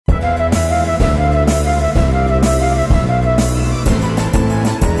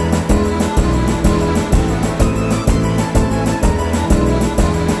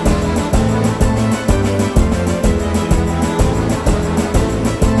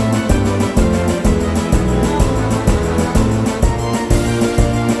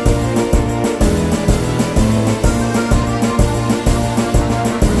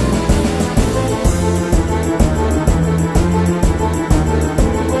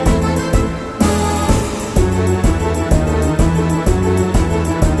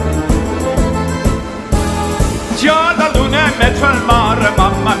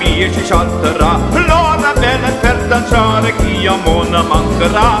mia si salterà, l'ora bella per danzare chi amore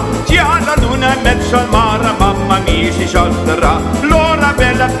mancherà. Già la luna in mezzo al mare, mamma mia si salterà, l'ora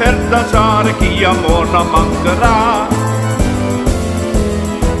bella per danzare chi amore mancherà.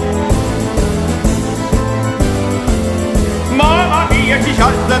 Mamma mia si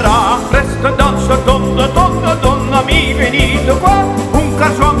salterà, presto danza donna, donna, donna, mi venite qua, un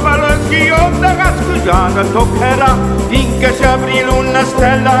calzon parecchio da cascugana toccherà, finché si apri una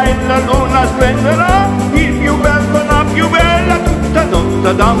stella e la luna splenderà, il più bello, la più bella, tutta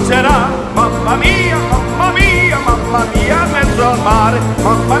notte danzerà. Mamma mia, mamma mia, mamma mia, mezzo al mare,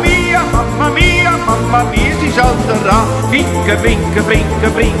 mamma mia, mamma mia, mamma mia, si salterà, finché, finché, finché,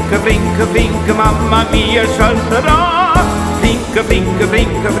 finché, finché, finché, mamma mia salterà. Finché, finché,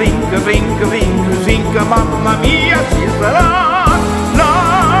 finché, finché, finché, finché, finché, mamma mia si sarà.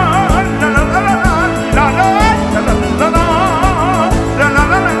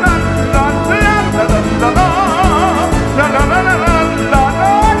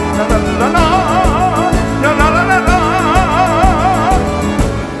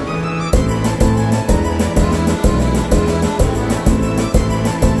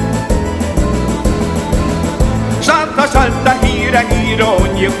 Salta, salta, gira, gira,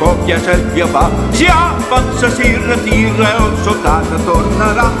 ogni coppia cerchia va, si avanza, si ritira e un soldato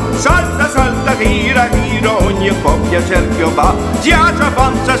tornerà. Salta, salta, gira, gira, ogni coppia cerchia va, si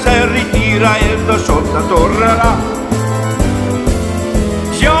avanza, si ritira e il soldato tornerà.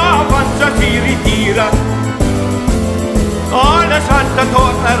 Si avanza, si ritira, oh, la salta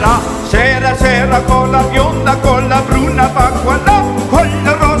tornerà. Sera, sera, con la bionda, con la bruna va qua là, con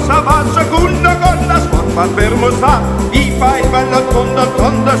la rosa va seconda, con la sforma fermo sta. I fai bello tonda,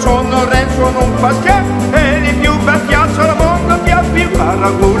 tonda, sono Renzo, non fa schiaffo, e li più bel piazza al mondo, più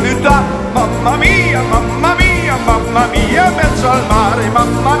paragonità. Mamma mia, mamma mia, mamma mia, mezzo al mare,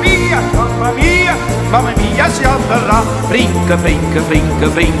 mamma mia, mamma mia, mamma mia si alzerà. Brinca, brinca, brinca,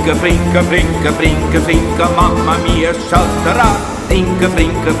 brinca, brinca, brinca, brinca, brinca, mamma mia si alzerà. Brinca,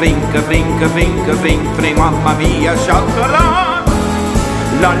 brinca, brinca, brinca, brinca, brinca, mamma mia si alzerà.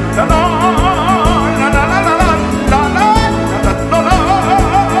 La la la.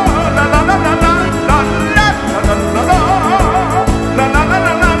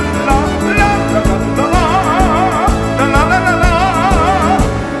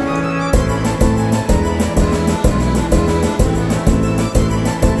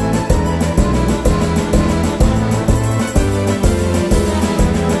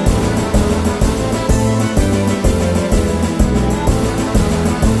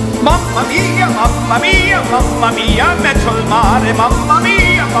 Mamma mia, mamma mia, mamma mia, mezzo al mare, mamma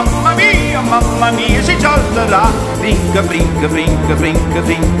mia, mamma mia, mamma mia, si salterà. Brinca, brinca, brinca, brinca,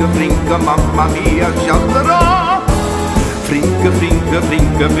 brinca, brinca, mamma mia, si salterà. Brinca, brinca,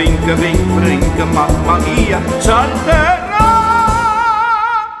 brinca, brinca, brinca, brinca, mamma mia, salterà.